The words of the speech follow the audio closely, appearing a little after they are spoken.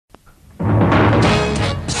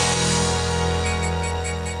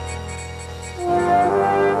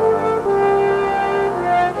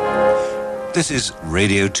This is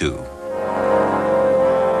Radio 2.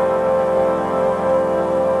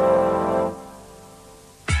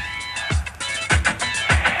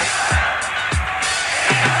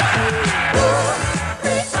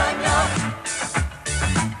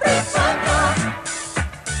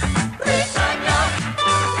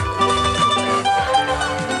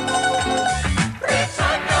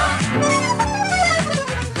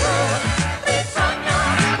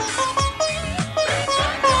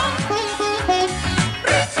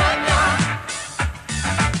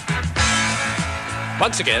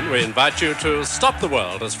 Once again, we invite you to Stop the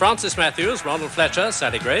World as Francis Matthews, Ronald Fletcher,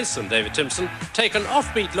 Sally Grace and David Timson take an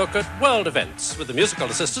offbeat look at world events with the musical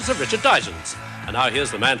assistance of Richard Digance. And now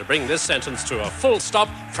here's the man to bring this sentence to a full stop,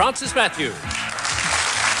 Francis Matthews.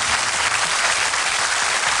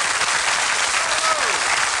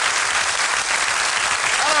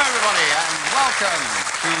 Hello, everybody, and welcome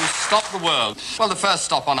to Stop the World. Well, the first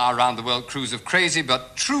stop on our round-the-world cruise of crazy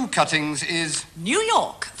but true cuttings is New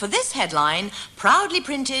York, for this headline, proudly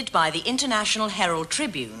printed by the International Herald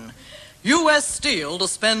Tribune. U.S. Steel to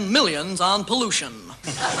spend millions on pollution.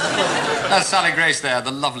 That's Sally Grace there,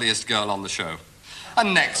 the loveliest girl on the show.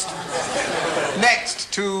 And next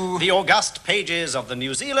to the august pages of the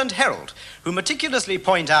New Zealand Herald, who meticulously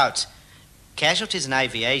point out casualties in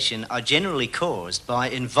aviation are generally caused by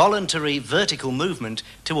involuntary vertical movement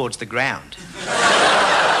towards the ground.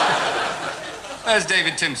 There's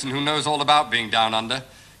David Timson, who knows all about being down under.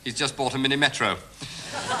 He's just bought a mini metro.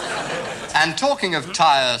 And talking of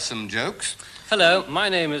tiresome jokes... Hello, my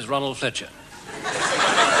name is Ronald Fletcher.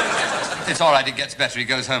 It's all right, it gets better. He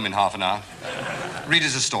goes home in half an hour. Read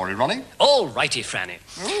us a story, Ronnie. All righty, Franny.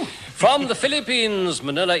 Ooh. From the Philippines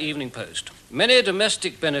Manila Evening Post. Many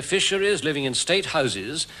domestic beneficiaries living in state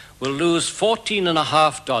houses will lose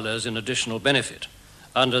 $14.50 in additional benefit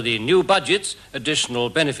under the new budget's additional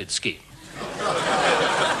benefit scheme.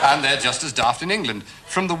 And they're just as daft in England.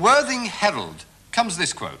 From the Worthing Herald comes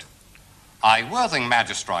this quote. A Worthing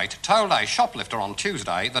magistrate told a shoplifter on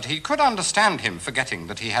Tuesday that he could understand him forgetting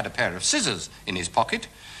that he had a pair of scissors in his pocket,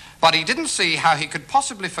 but he didn't see how he could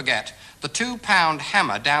possibly forget the £2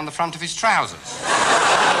 hammer down the front of his trousers.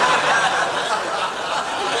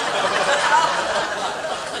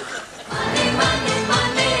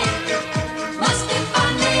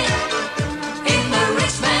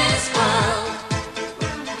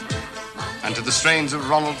 And to the strains of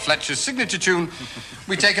Ronald Fletcher's signature tune,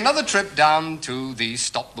 we take another trip down to the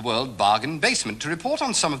Stop the World bargain basement to report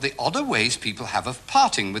on some of the odder ways people have of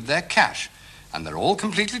parting with their cash. And they're all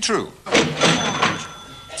completely true.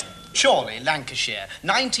 Chorley, Lancashire,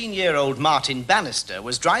 19-year-old Martin Bannister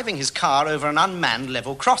was driving his car over an unmanned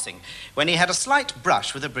level crossing when he had a slight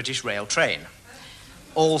brush with a British rail train.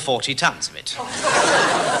 All 40 tons of it.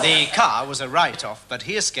 The car was a write-off, but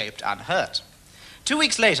he escaped unhurt. 2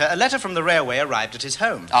 weeks later, a letter from the railway arrived at his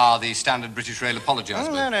home. Ah, the standard British Rail apology, I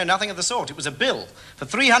suppose. No, nothing of the sort. It was a bill for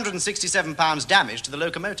 £367 damage to the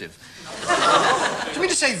locomotive. Do you mean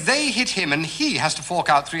to say they hit him and he has to fork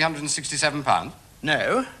out £367?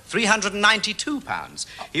 No, £392.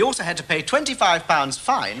 He also had to pay £25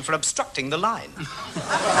 fine for obstructing the line.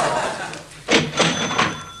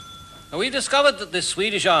 We discovered that the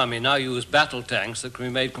Swedish army now use battle tanks that can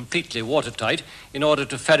be made completely watertight in order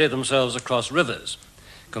to ferry themselves across rivers.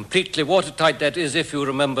 Completely watertight, that is, if you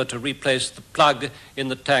remember to replace the plug in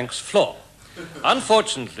the tank's floor.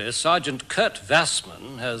 Unfortunately, Sergeant Kurt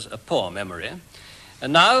Vassman has a poor memory,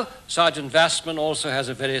 and now Sergeant Vassman also has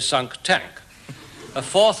a very sunk tank. A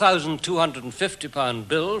 £4,250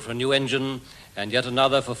 bill for a new engine, and yet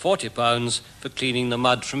another for £40 for cleaning the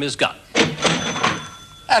mud from his gun.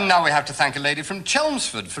 And now we have to thank a lady from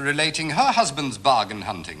Chelmsford for relating her husband's bargain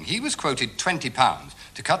hunting. He was quoted £20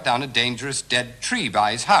 to cut down a dangerous dead tree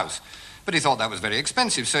by his house. But he thought that was very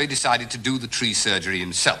expensive, so he decided to do the tree surgery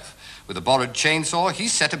himself. With a borrowed chainsaw, he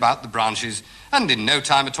set about the branches, and in no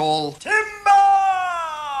time at all... Timber!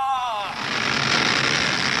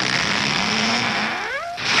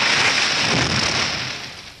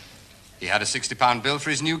 He had a £60 bill for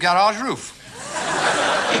his new garage roof.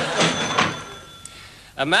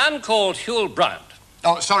 A man called Hewell Bryant.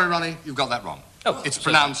 Oh, sorry, Ronnie, you've got that wrong. Oh, it's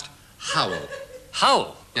pronounced Howell.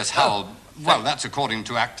 Howell? Yes, Howell. Oh. Well, that's according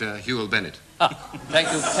to actor Hewell Bennett. Ah,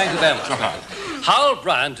 thank you very much. Howell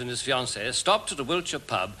Bryant and his fiancée stopped at a Wiltshire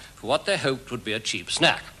pub for what they hoped would be a cheap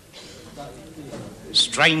snack.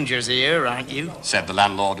 Strangers here, aren't you? Said the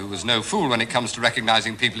landlord, who was no fool when it comes to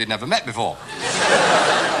recognizing people he'd never met before.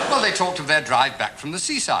 Well, they talked of their drive back from the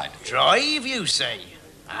seaside. Drive, you say?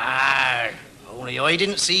 Ah, Julio. I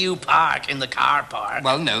didn't see you park in the car park.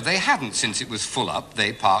 Well, no, they hadn't. Since it was full up,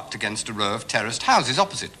 they parked against a row of terraced houses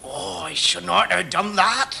opposite. Oh, I should not have done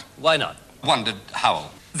that. Why not? Wondered Howell.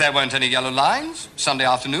 There weren't any yellow lines. Sunday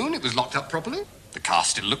afternoon, it was locked up properly. The car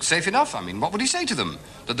still looked safe enough. I mean, what would he say to them?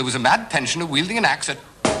 That there was a mad pensioner wielding an axe at...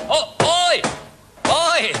 Oh, oi!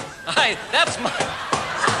 Oi! That's my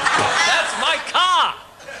car!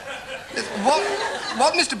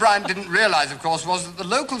 What Mr. Bryant didn't realise, of course, was that the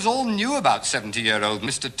locals all knew about 70-year-old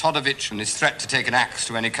Mr. Todovich and his threat to take an axe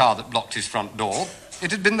to any car that blocked his front door. It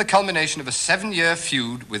had been the culmination of a 7-year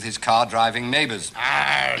feud with his car-driving neighbours.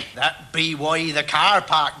 That be why the car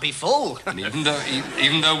park be full. And even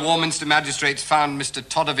though Warminster magistrates found Mr.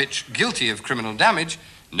 Todovich guilty of criminal damage,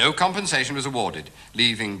 no compensation was awarded,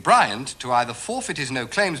 leaving Bryant to either forfeit his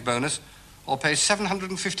no-claims bonus or pay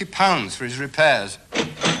 £750 for his repairs.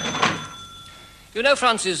 You know,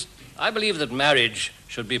 Francis, I believe that marriage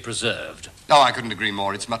should be preserved. Oh, I couldn't agree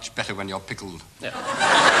more. It's much better when you're pickled. Yeah.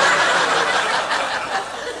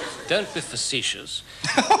 Don't be facetious.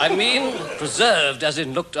 I mean preserved as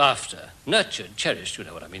in looked after, nurtured, cherished, you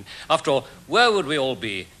know what I mean. After all, where would we all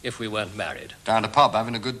be if we weren't married? Down a pub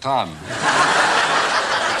having a good time.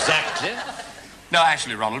 Exactly. No,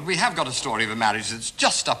 actually, Ronald, we have got a story of a marriage that's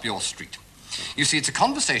just up your street. You see, it's a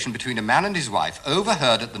conversation between a man and his wife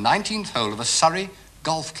overheard at the 19th hole of a Surrey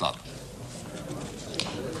golf club.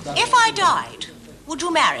 If I died, would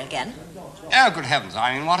you marry again? Oh, good heavens,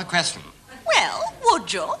 I mean, what a question. Well,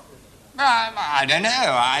 would you? I don't know.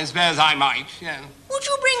 I suppose I might, yeah. Would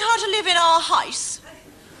you bring her to live in our house?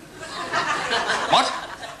 What?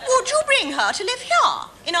 Would you bring her to live here,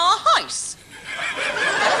 in our house? Oh,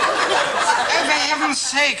 for heaven's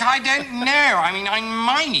sake, I don't know. I mean, I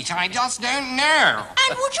might. I just don't know.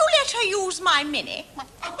 And would you let her use my Mini?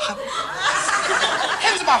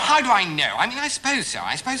 Heavens above, how do I know? I mean, I suppose so.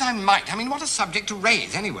 I suppose I might. I mean, what a subject to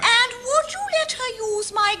raise, anyway. And would you let her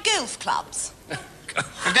use my golf clubs?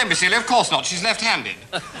 Oh, don't be silly. Of course not. She's left-handed.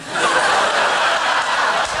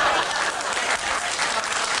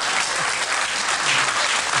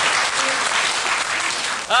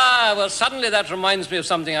 Well, suddenly that reminds me of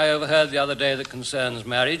something I overheard the other day that concerns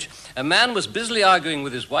marriage. A man was busily arguing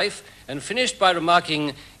with his wife and finished by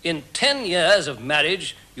remarking, "In 10 years of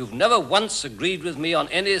marriage, you've never once agreed with me on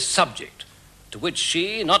any subject." To which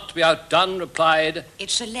she, not to be outdone, replied,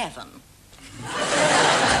 "It's 11.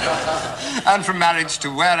 And from marriage to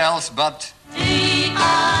where else but...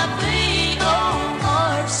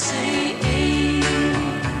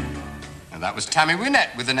 And that was Tammy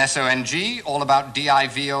Wynette with an S-O-N-G, all about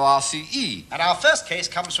D-I-V-O-R-C-E. And our first case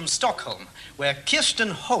comes from Stockholm, where Kirsten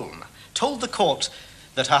Holm told the court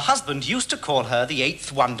that her husband used to call her the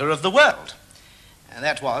 8th wonder of the world. And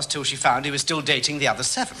that was till she found he was still dating the other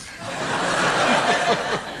 7.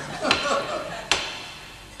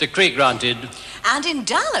 Decree granted. And in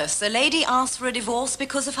Dallas, a lady asked for a divorce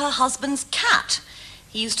because of her husband's cat.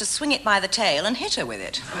 He used to swing it by the tail and hit her with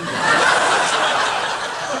it.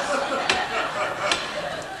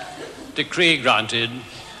 Decree granted.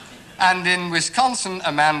 And in Wisconsin,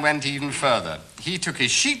 a man went even further. He took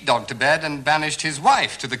his sheepdog to bed and banished his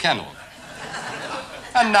wife to the kennel.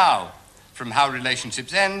 And now, from how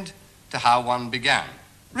relationships end to how one began.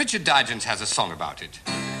 Richard Digance has a song about it.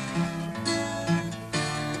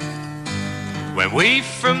 When we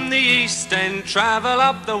from the East End travel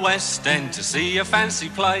up the West End to see a fancy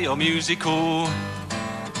play or musical,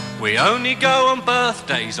 we only go on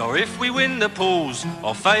birthdays or if we win the pools,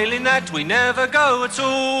 or failing that we never go at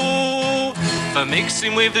all. For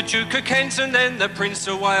mixing with the Duke of Kent and then the Prince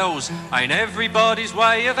of Wales ain't everybody's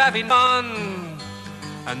way of having fun.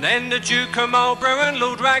 And then the Duke of Marlborough and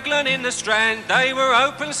Lord Raglan in the Strand, they were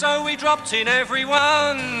open so we dropped in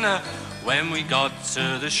everyone. When we got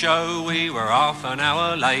to the show, we were half an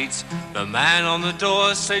hour late. The man on the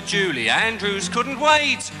door said Julie Andrews couldn't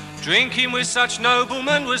wait. Drinking with such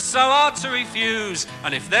noblemen was so hard to refuse.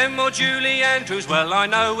 And if them or Julie Andrews, well, I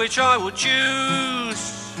know which I would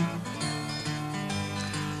choose.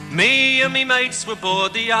 Me and me mates were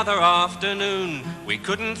bored the other afternoon. We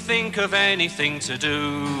couldn't think of anything to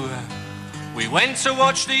do. We went to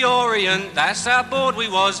watch the Orient, that's how bored we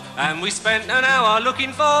was, and we spent an hour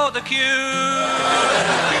looking for the queue.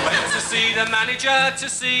 We went to see the manager to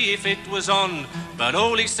see if it was on, but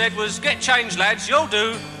all he said was, "Get changed, lads, you'll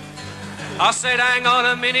do." I said, "Hang on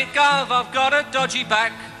a minute, Gov, I've got a dodgy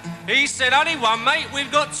back." He said, "Only one, mate,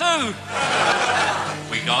 we've got 2.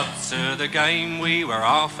 We got to the game, we were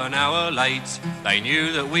half an hour late. They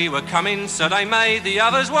knew that we were coming, so they made the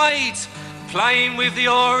others wait. Playing with the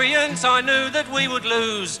Orient, I knew that we would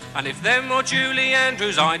lose. And if them or Julie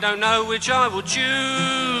Andrews, I don't know which I would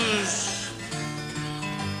choose.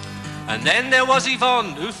 And then there was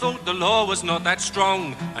Yvonne, who thought the law was not that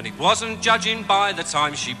strong, and it wasn't judging by the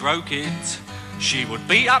time she broke it. She would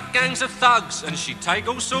beat up gangs of thugs, and she'd take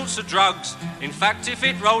all sorts of drugs. In fact, if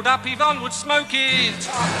it rolled up, Yvonne would smoke it.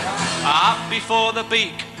 Up before the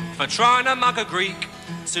beak, for trying to mug a Greek.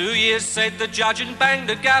 2 years, said the judge, and banged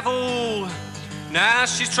a gavel. Now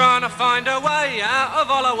she's trying to find her way out of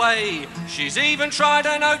Holloway. She's even tried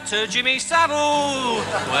a note to Jimmy Savile.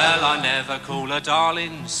 Well, I never call her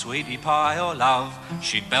darling, sweetie pie or love.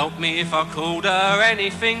 She'd belt me if I called her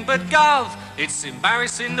anything but gov. It's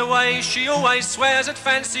embarrassing the way she always swears at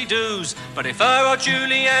fancy do's. But if her or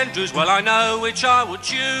Julie Andrews, well, I know which I would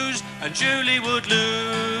choose, and Julie would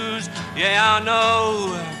lose. Yeah, I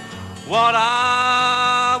know what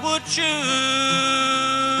I would choose.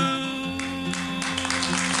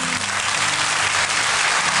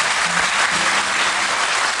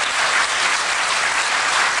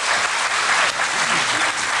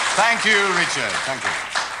 Thank you, Richard. Thank you.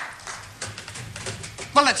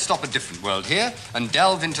 Well, let's stop a different world here and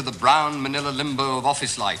delve into the brown manila limbo of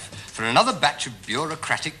office life for another batch of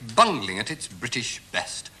bureaucratic bungling at its British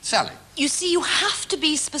best. Sally. You see, you have to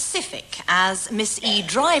be specific, as Miss E.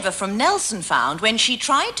 Driver from Nelson found when she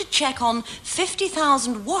tried to check on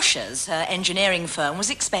 50,000 washers her engineering firm was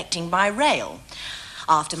expecting by rail.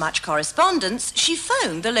 After much correspondence, she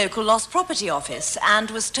phoned the local lost property office and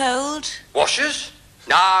was told... Washers?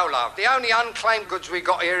 No, love. The only unclaimed goods we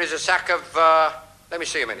got here is a sack of, let me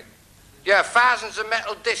see a minute. Yeah, thousands of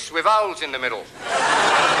metal discs with holes in the middle.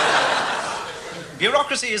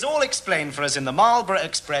 Bureaucracy is all explained for us in the Marlborough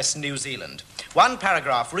Express, New Zealand. One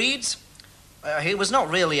paragraph reads, he was not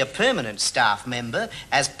really a permanent staff member,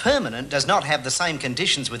 as permanent does not have the same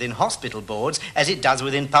conditions within hospital boards as it does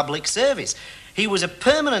within public service. He was a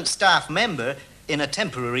permanent staff member in a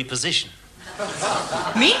temporary position.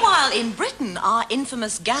 Meanwhile, in Britain, our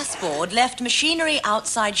infamous gas board left machinery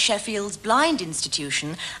outside Sheffield's blind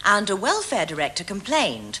institution, and a welfare director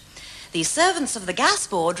complained. The servants of the gas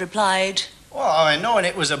board replied... Well, knowing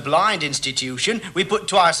it was a blind institution, we put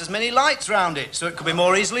twice as many lights round it so it could be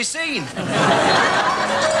more easily seen.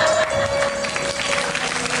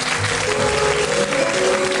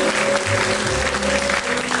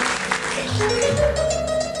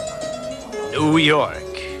 New York.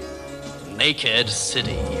 Naked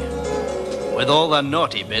city, with all the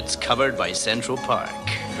naughty bits covered by Central Park.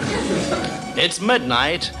 It's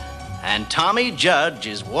midnight, and Tommy Judge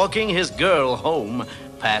is walking his girl home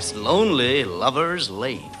past lonely Lover's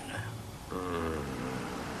Lane.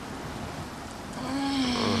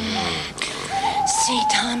 Say,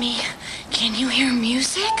 Tommy, can you hear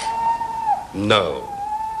music? No.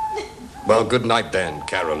 Well, good night then,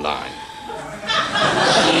 Caroline.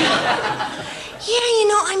 Yeah, you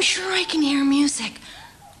know, I'm sure I can hear music.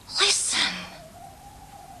 Listen.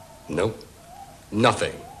 Nope.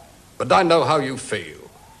 Nothing. But I know how you feel.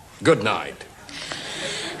 Good night.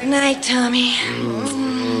 Night, Tommy.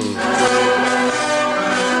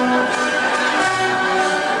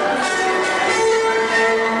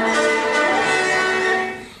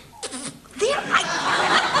 There, I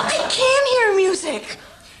can hear music.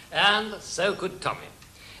 And so could Tommy.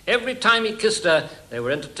 Every time he kissed her, they were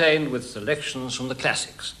entertained with selections from the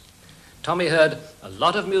classics. Tommy heard a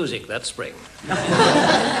lot of music that spring. But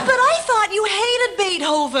I thought you hated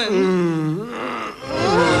Beethoven.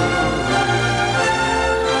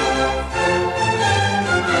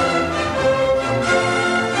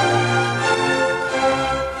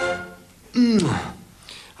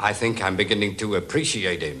 I think I'm beginning to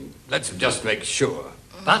appreciate him. Let's just make sure.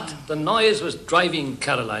 But the noise was driving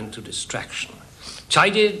Caroline to distraction.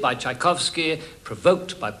 Chided by Tchaikovsky,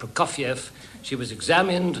 provoked by Prokofiev, she was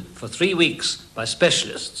examined for 3 weeks by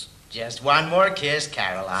specialists. Just one more kiss,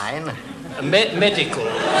 Caroline. Medical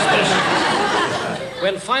specialists.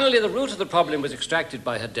 When finally the root of the problem was extracted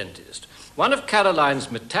by her dentist, one of Caroline's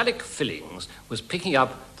metallic fillings was picking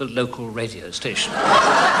up the local radio station.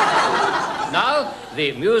 Now,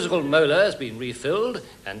 the musical molar has been refilled,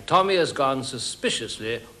 and Tommy has gone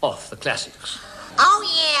suspiciously off the classics. Oh,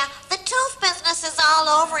 yeah, the tooth business is all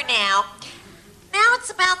over now. Now it's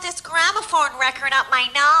about this gramophone record up my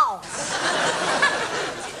nose.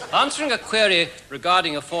 Answering a query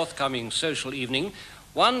regarding a forthcoming social evening,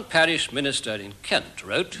 one parish minister in Kent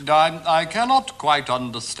wrote... I cannot quite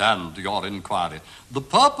understand your inquiry. The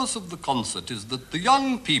purpose of the concert is that the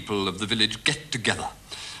young people of the village get together,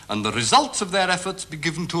 and the results of their efforts be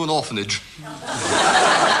given to an orphanage.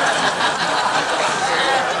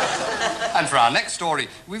 And for our next story,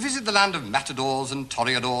 we visit the land of matadors and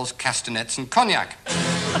toreadors, castanets and cognac.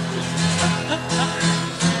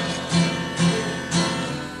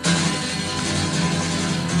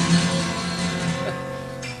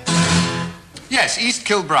 Yes, East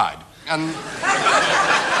Kilbride. And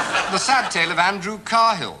the sad tale of Andrew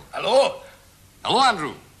Carhill. Hello? Hello,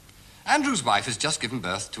 Andrew. Andrew's wife has just given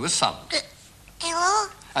birth to a son. Hello?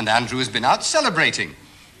 And Andrew has been out celebrating.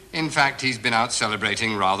 In fact, he's been out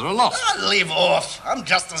celebrating rather a lot. Leave off. I'm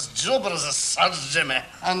just as jubber as a suds, Jimmy.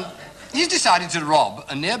 And he's decided to rob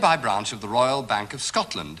a nearby branch of the Royal Bank of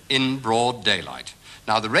Scotland in broad daylight.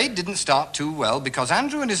 Now, the raid didn't start too well because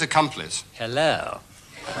Andrew and his accomplice... Hello.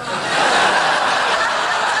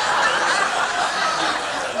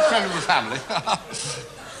 friend of the family.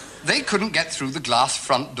 They couldn't get through the glass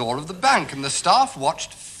front door of the bank, and the staff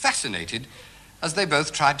watched fascinated as they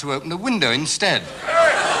both tried to open a window instead.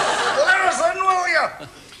 Let us in, will you?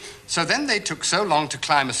 So then they took so long to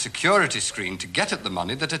climb a security screen to get at the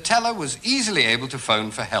money that a teller was easily able to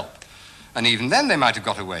phone for help. And even then they might have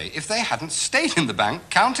got away if they hadn't stayed in the bank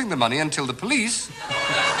counting the money until the police...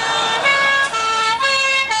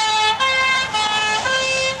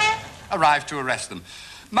 arrived to arrest them.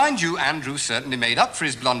 Mind you, Andrew certainly made up for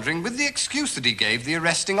his blundering with the excuse that he gave the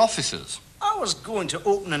arresting officers. I was going to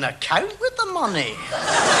open an account with the money.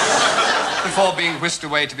 Before being whisked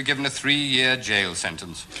away to be given a 3-year jail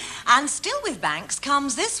sentence. And still with banks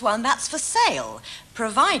comes this one that's for sale,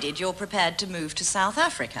 provided you're prepared to move to South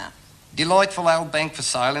Africa. Delightful old bank for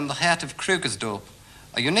sale in the heart of Krugersdorp.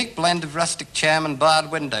 A unique blend of rustic charm and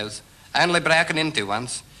barred windows, only broken into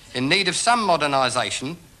once, in need of some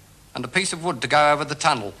modernisation, and a piece of wood to go over the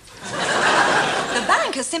tunnel. The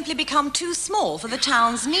bank has simply become too small for the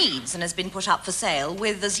town's needs and has been put up for sale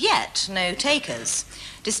with, as yet, no takers.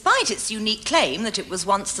 Despite its unique claim that it was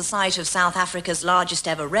once the site of South Africa's largest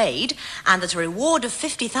ever raid and that a reward of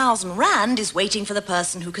 50,000 rand is waiting for the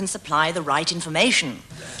person who can supply the right information.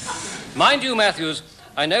 Mind you, Matthews,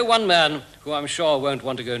 I know one man who I'm sure won't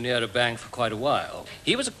want to go near a bank for quite a while.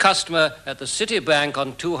 He was a customer at the City Bank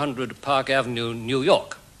on 200 Park Avenue, New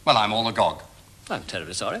York. Well, I'm all agog. I'm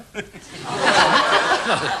terribly sorry. It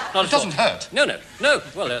doesn't hurt. No.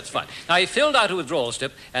 Well, that's fine. Now, he filled out a withdrawal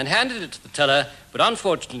slip and handed it to the teller, but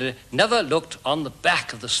unfortunately never looked on the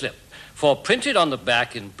back of the slip. For printed on the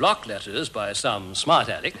back in block letters by some smart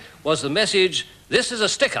aleck was the message, "This is a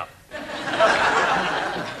stick-up."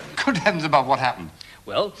 Good heavens above, what happened?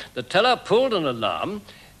 Well, the teller pulled an alarm,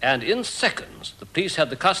 and in seconds the police had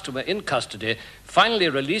the customer in custody, finally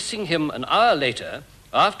releasing him an hour later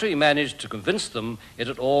after he managed to convince them it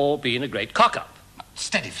had all been a great cock-up.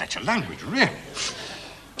 Steady, Fletcher, language, really.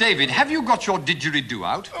 David, have you got your didgeridoo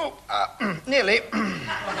out? Oh, nearly.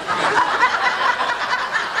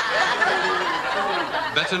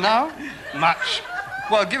 Better now? Much.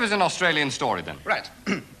 Well, give us an Australian story, then. Right.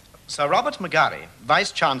 Sir Robert McGarry,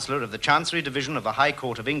 Vice-Chancellor of the Chancery Division of the High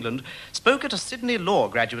Court of England, spoke at a Sydney Law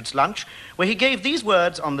Graduates' Lunch where he gave these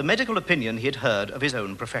words on the medical opinion he had heard of his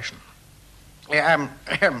own profession. You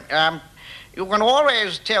can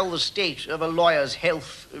always tell the state of a lawyer's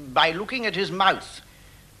health by looking at his mouth.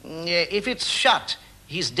 If it's shut,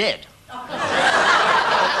 he's dead.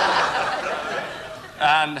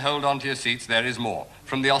 And hold on to your seats, there is more.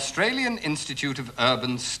 From the Australian Institute of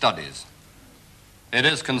Urban Studies. It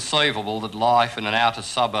is conceivable that life in an outer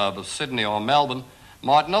suburb of Sydney or Melbourne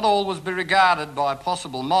might not always be regarded by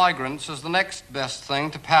possible migrants as the next best thing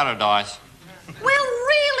to paradise. Well,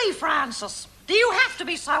 really, Francis, do you have to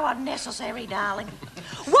be so unnecessary, darling?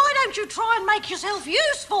 Why don't you try and make yourself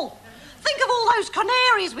useful? Think of all those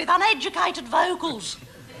canaries with uneducated vocals.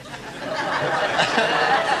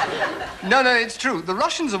 No, it's true. The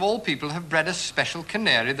Russians, of all people, have bred a special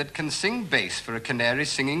canary that can sing bass for a canary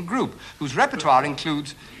singing group, whose repertoire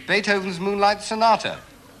includes Beethoven's Moonlight Sonata.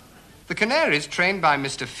 The canaries, trained by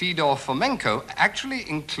Mr. Fedor Fomenko, actually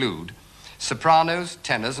include sopranos,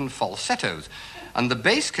 tenors, and falsettos, and the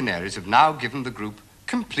bass canaries have now given the group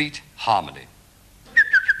complete harmony.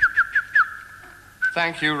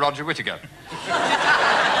 Thank you, Roger Whittaker.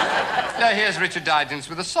 Now, here's Richard Digance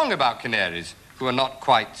with a song about canaries who are not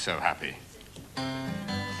quite so happy.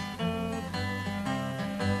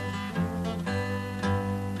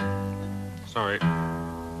 Sorry.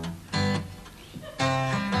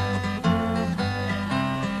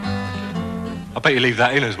 I bet you leave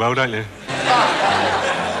that in as well, don't you?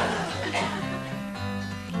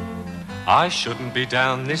 I shouldn't be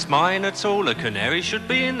down this mine at all. A canary should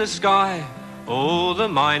be in the sky. All the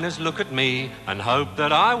miners look at me and hope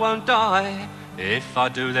that I won't die. If I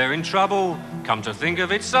do, they're in trouble. Come to think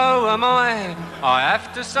of it, so am I. I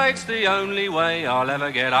have to say it's the only way I'll ever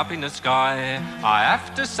get up in the sky. I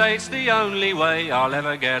have to say it's the only way I'll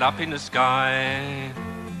ever get up in the sky.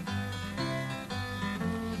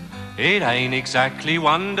 It ain't exactly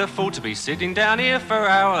wonderful to be sitting down here for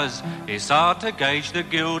hours. It's hard to gauge the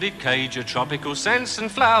gilded cage of tropical scents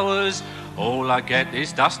and flowers. All I get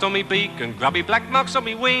is dust on me beak and grubby black marks on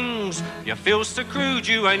me wings. You feel so crude,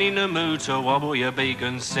 you ain't in the mood to wobble your beak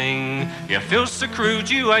and sing. You feel so crude,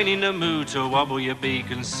 you ain't in the mood to wobble your beak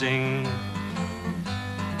and sing.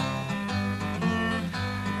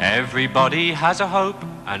 Everybody has a hope,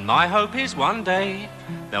 and my hope is one day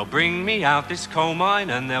they'll bring me out this coal mine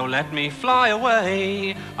and they'll let me fly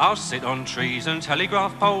away. I'll sit on trees and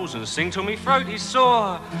telegraph poles and sing till me throat is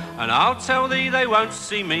sore. And I'll tell thee they won't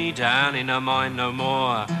see me down in a mine no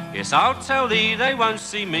more. Yes, I'll tell thee they won't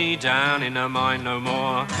see me down in a mine no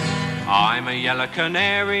more. I'm a yellow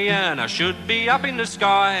canary and I should be up in the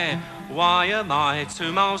sky. Why am I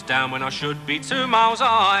 2 miles down when I should be 2 miles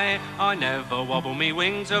high? I never wobble me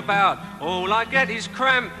wings about, all I get is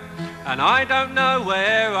cramp. And I don't know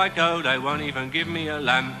where I go, they won't even give me a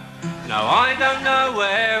lamp. No, I don't know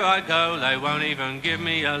where I go, they won't even give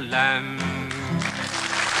me a lamp.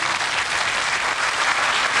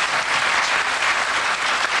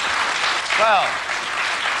 Well,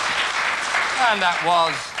 and that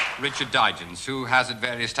was Richard Digance, who has at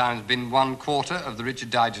various times been 1/4 of the Richard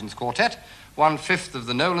Digance Quartet, 1/5 of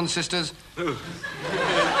the Nolan Sisters,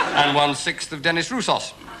 and 1/6 of Dennis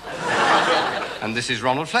Roussos. And this is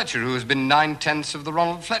Ronald Fletcher, who has been 9/10 of the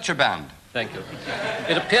Ronald Fletcher Band. Thank you.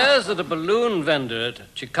 It appears that a balloon vendor at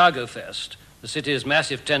Chicago Fest, the city's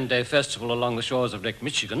massive 10-day festival along the shores of Lake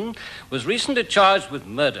Michigan, was recently charged with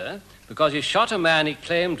murder because he shot a man he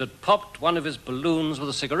claimed had popped one of his balloons with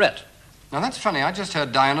a cigarette. Now, that's funny. I just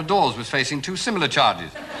heard Diana Dawes was facing 2 similar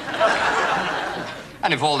charges.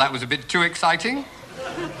 And if all that was a bit too exciting,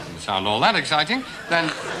 doesn't sound all that exciting,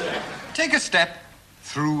 then take a step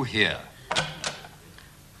through here.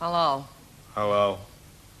 Hello. Hello.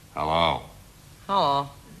 Hello. Hello.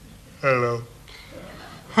 Hello.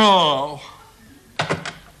 Hello.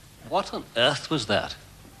 What on earth was that?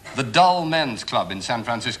 The Dull Men's Club in San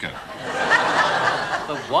Francisco.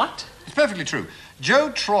 The what? It's perfectly true. Joe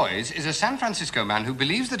Troyes is a San Francisco man who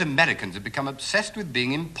believes that Americans have become obsessed with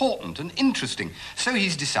being important and interesting, so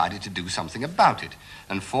he's decided to do something about it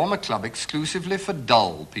and form a club exclusively for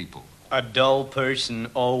dull people. A dull person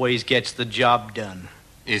always gets the job done,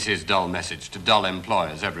 is his dull message to dull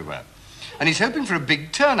employers everywhere. And he's hoping for a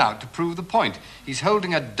big turnout to prove the point. He's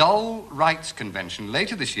holding a dull rights convention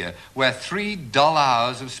later this year where 3 dull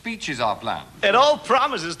hours of speeches are planned. It all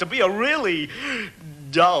promises to be a really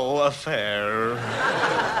dull affair.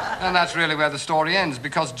 And that's really where the story ends,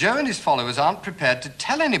 because Joe and his followers aren't prepared to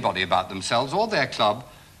tell anybody about themselves or their club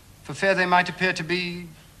for fear they might appear to be,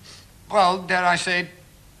 well, dare I say,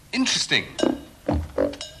 interesting.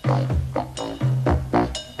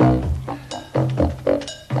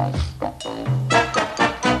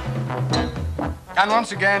 And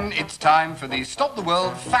once again, it's time for the Stop the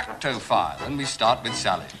World Facto File, and we start with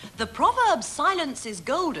Sally. The proverb "silence is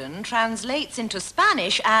golden" translates into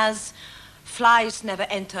Spanish as "flies never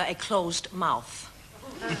enter a closed mouth."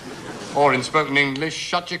 Or in spoken English,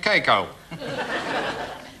 shut your cake-o.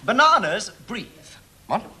 Bananas breathe.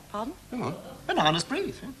 What? Pardon? Hang on. Bananas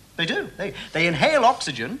breathe. They do. They inhale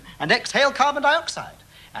oxygen and exhale carbon dioxide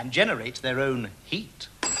and generate their own heat.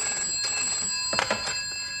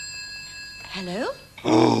 Hello?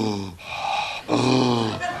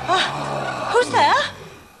 Who's there?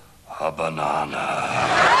 A banana.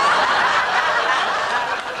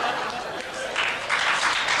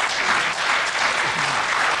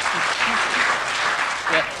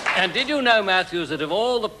 And did you know, Matthews, that if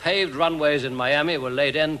all the paved runways in Miami were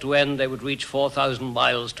laid end to end, they would reach 4,000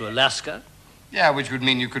 miles to Alaska? Yeah, which would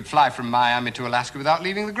mean you could fly from Miami to Alaska without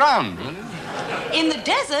leaving the ground. In the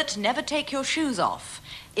desert, never take your shoes off.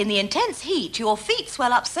 In the intense heat, your feet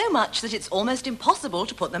swell up so much that it's almost impossible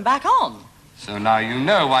to put them back on. So now you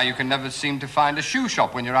know why you can never seem to find a shoe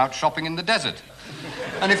shop when you're out shopping in the desert.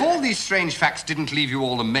 And if all these strange facts didn't leave you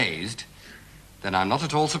all amazed, then I'm not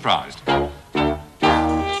at all surprised.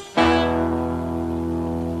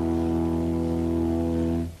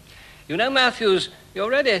 You know, Matthews, you're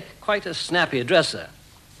really quite a snappy dresser.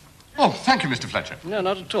 Oh, thank you, Mr. Fletcher. No,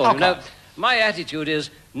 not at all. How You know, come? my attitude is,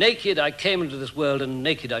 naked I came into this world and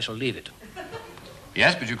naked I shall leave it.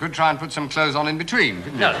 Yes, but you could try and put some clothes on in between,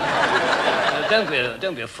 couldn't you? No.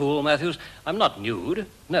 Don't be a fool, Matthews. I'm not nude.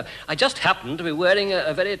 No, I just happen to be wearing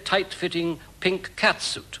a very tight-fitting pink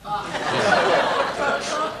catsuit.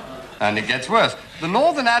 And it gets worse. The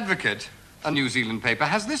Northern Advocate, a New Zealand paper,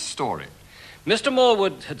 has this story. Mr.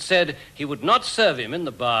 Morwood had said he would not serve him in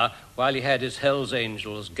the bar while he had his Hells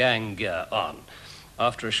Angels gang gear on.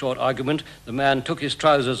 After a short argument, the man took his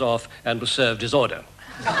trousers off and was served his order.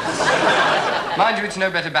 Mind you, it's no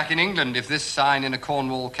better back in England if this sign in a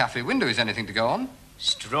Cornwall cafe window is anything to go on.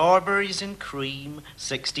 Strawberries and cream,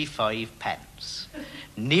 65 pence.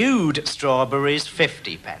 Nude strawberries,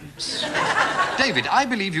 50 pence. David, I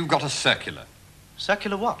believe you've got a circular.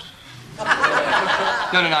 Circular what? No,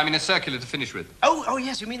 I mean a circular to finish with. Oh,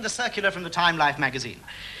 yes, you mean the circular from the Time Life magazine.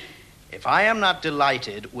 If I am not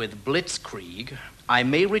delighted with Blitzkrieg, I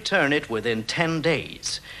may return it within 10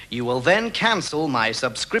 days. You will then cancel my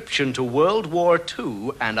subscription to World War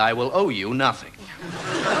II, and I will owe you nothing.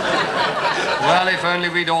 Well, if only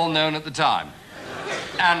we'd all known at the time.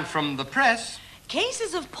 And from the press...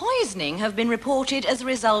 Cases of poisoning have been reported as a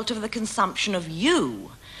result of the consumption of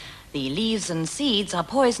yew. The leaves and seeds are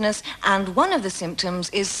poisonous, and one of the symptoms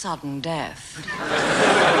is sudden death.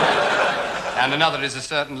 And another is a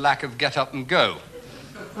certain lack of get up and go.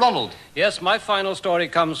 Ronald. Yes, my final story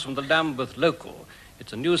comes from the Lambeth Local.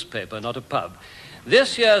 It's a newspaper, not a pub.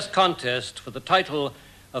 This year's contest for the title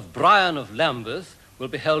of Brian of Lambeth will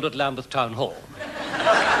be held at Lambeth Town Hall.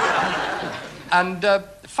 And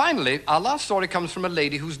finally, our last story comes from a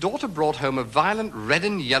lady whose daughter brought home a violent red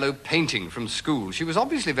and yellow painting from school. She was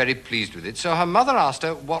obviously very pleased with it, so her mother asked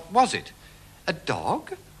her, what was it? A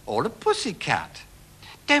dog or a pussycat?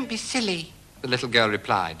 Don't be silly, the little girl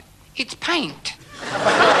replied. It's paint.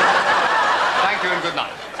 Thank you and good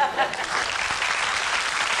night.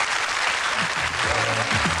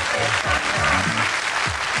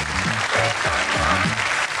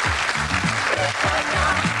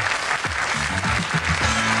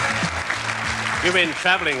 You've been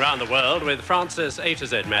travelling round the world with Francis A to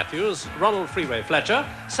Z Matthews, Ronald Freeway Fletcher,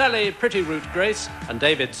 Sally Pretty Root Grace, and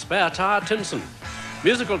David Spare Tire Timson.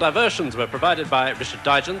 Musical diversions were provided by Richard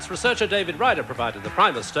Digance, researcher David Ryder provided the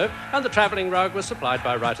primus stove, and the travelling rug was supplied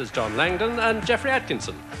by writers John Langdon and Geoffrey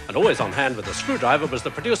Atkinson. And always on hand with a screwdriver was the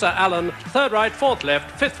producer Alan, third right, fourth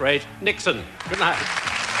left, fifth rate, Nixon. Good night.